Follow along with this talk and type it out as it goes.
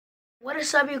What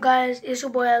is up, you guys? It's your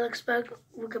boy Alex back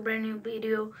with a brand new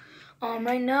video.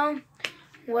 Right now,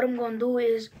 what I'm gonna do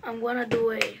is I'm gonna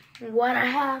do a what I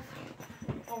have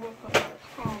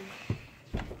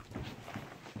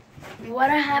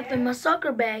in my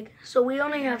soccer bag. So we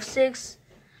only have six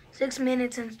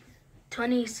minutes and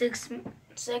 26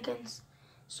 seconds.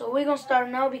 So we're gonna start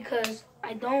now because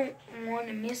I don't want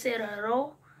to miss it at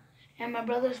all. And my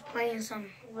brother's playing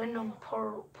some random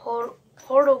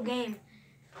portal game.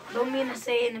 Don't mean to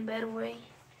say it in a bad way,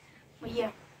 but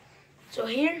yeah. So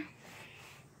here,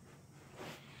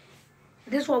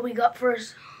 this is what we got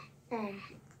first.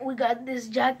 We got this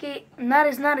jacket.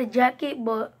 It's not a jacket,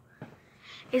 but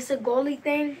it's a goalie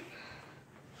thing.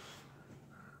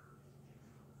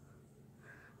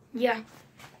 Yeah.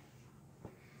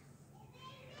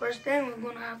 First thing, we're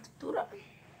gonna have to do that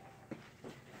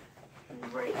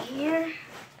right here.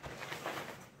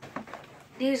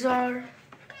 These are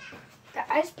the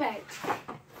ice packs.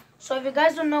 So if you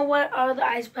guys don't know what are the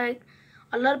ice packs,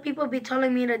 a lot of people be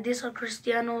telling me that these are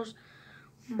Cristianos,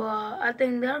 but I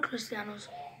think they are Cristianos.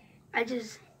 I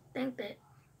just think that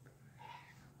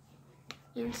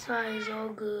inside is all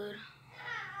good.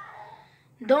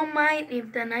 Don't mind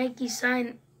if the Nike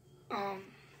sign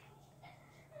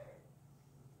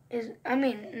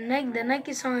the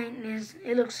Nike sign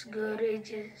it looks good. It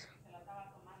just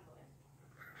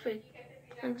perfect.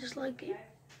 I just like it.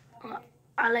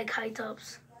 I like high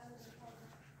tops.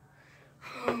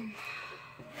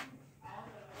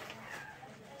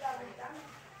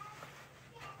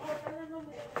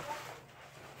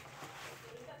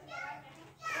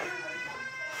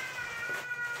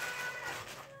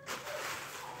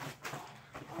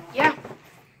 Yeah.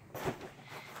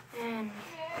 And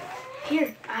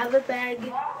here, I have a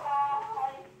bag.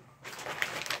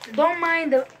 Don't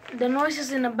mind the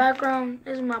noises in the background.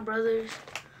 This is my brother's.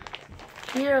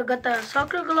 Here I got the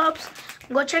soccer gloves.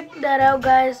 Go check that out,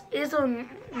 guys. It's on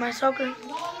my soccer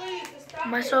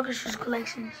shoes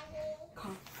collections.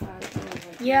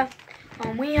 Yeah.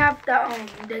 We have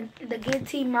the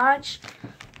Getty match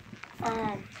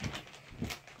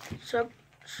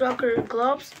soccer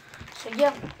gloves. So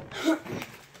yeah,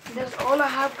 that's all I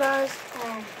have, guys.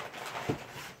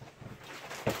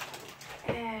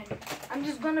 And I'm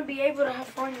just gonna be able to have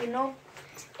fun, you know.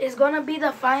 It's gonna be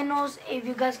the finals. If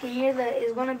you guys can hear that,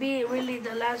 it's gonna be really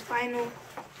the last final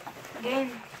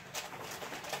game.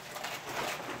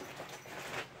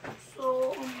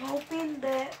 So I'm hoping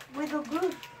that we do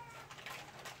good.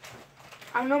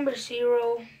 I'm number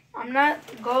 0. I'm not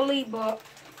goalie, but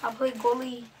I play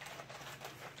goalie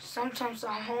sometimes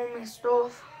at home and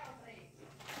stuff.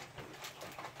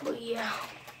 But yeah,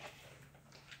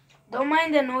 don't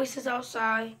mind the noises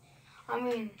outside.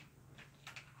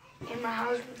 In my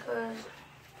house, because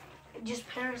just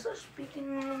parents are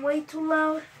speaking way too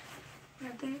loud. And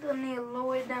I think they need to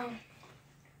lower it down.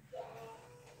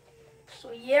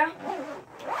 So yeah,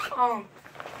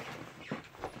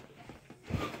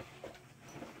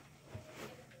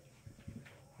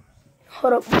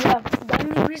 hold up. Yeah, the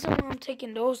only reason why I'm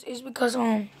taking those is because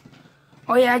oh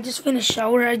yeah, I just finished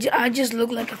shower. I just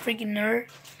look like a freaking nerd.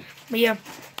 But yeah,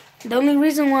 the only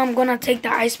reason why I'm gonna take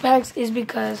the ice packs is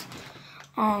because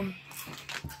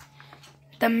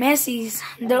the Messies,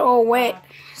 they're all wet.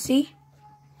 See?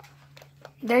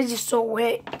 They're just so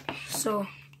wet. So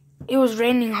it was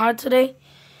raining hard today.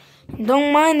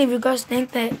 Don't mind if you guys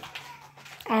think that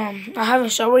I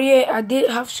haven't showered yet. I did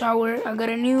have shower. I got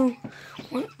it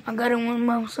in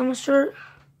my summer shirt.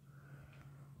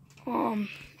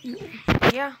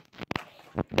 Yeah.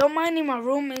 Don't mind if my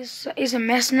room is a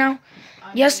mess now.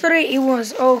 Yesterday it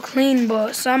was all clean,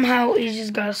 but somehow it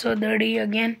just got so dirty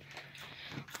again.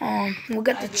 We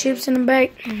got the chips in the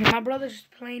back. My brother's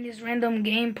playing this random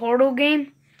game, portal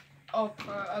game. Oh,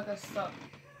 I got stuck.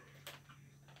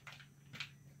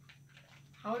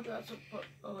 How would you have to put?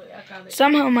 Oh wait, I got it.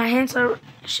 Somehow my hands are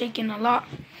shaking a lot.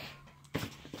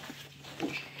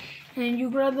 And you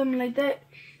grab them like that.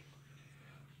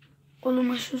 All of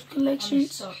my shoes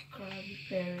collections. So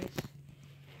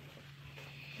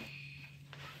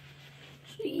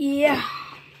yeah.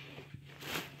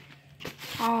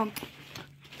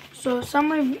 So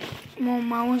some of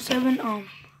my 17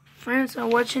 friends are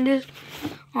watching this.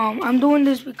 I'm doing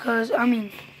this because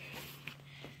I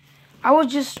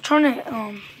was just trying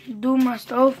to do my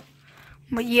stuff,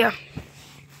 but yeah.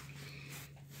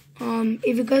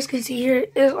 If you guys can see here,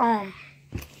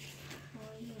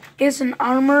 it's an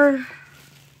armor.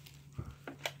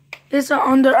 It's an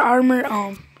Under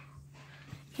Armour.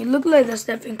 It looked like the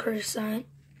Stephen Curry sign,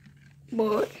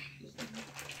 but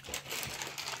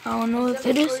I don't know if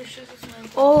it is.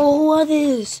 Oh, who are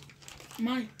these?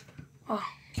 Mine. Oh.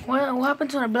 What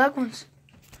happened to the black ones?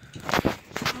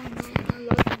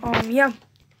 Yeah.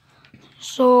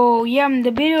 So yeah,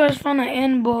 the video is gonna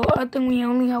end, but I think we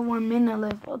only have 1 minute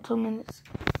left or 2 minutes.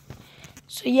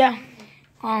 So yeah,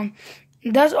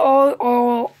 that's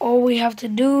all we have to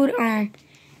do.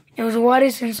 It was what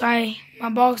is inside my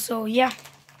box. So yeah,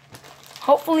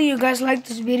 hopefully you guys like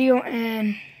this video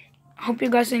and I hope you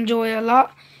guys enjoy a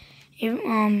lot. If,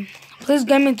 please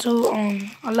get me to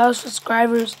a lot of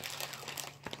subscribers.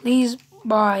 Please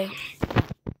by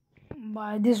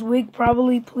this week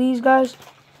probably, please guys.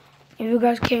 If you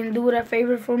guys can do that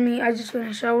favor for me, I just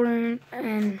gonna shower in,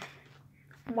 and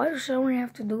why does showering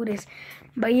have to do this?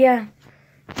 But yeah,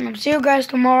 see you guys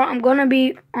tomorrow. I'm gonna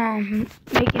be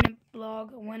making a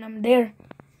vlog when I'm there.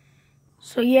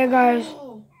 So yeah guys,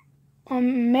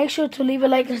 make sure to leave a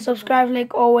like and subscribe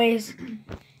like always.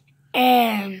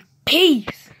 And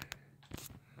peace.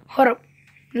 Hold up.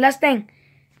 Last thing.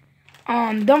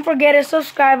 Don't forget to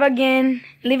subscribe again.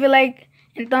 Leave a like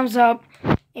and thumbs up.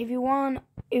 If you want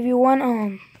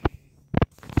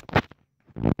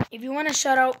a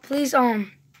shout out, please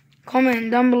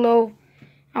comment down below.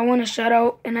 I want a shout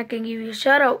out and I can give you a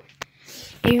shout out.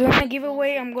 If you want a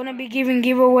giveaway, I'm gonna be giving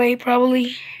giveaway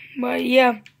probably. But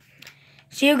yeah.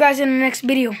 See you guys in the next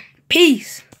video.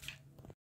 Peace.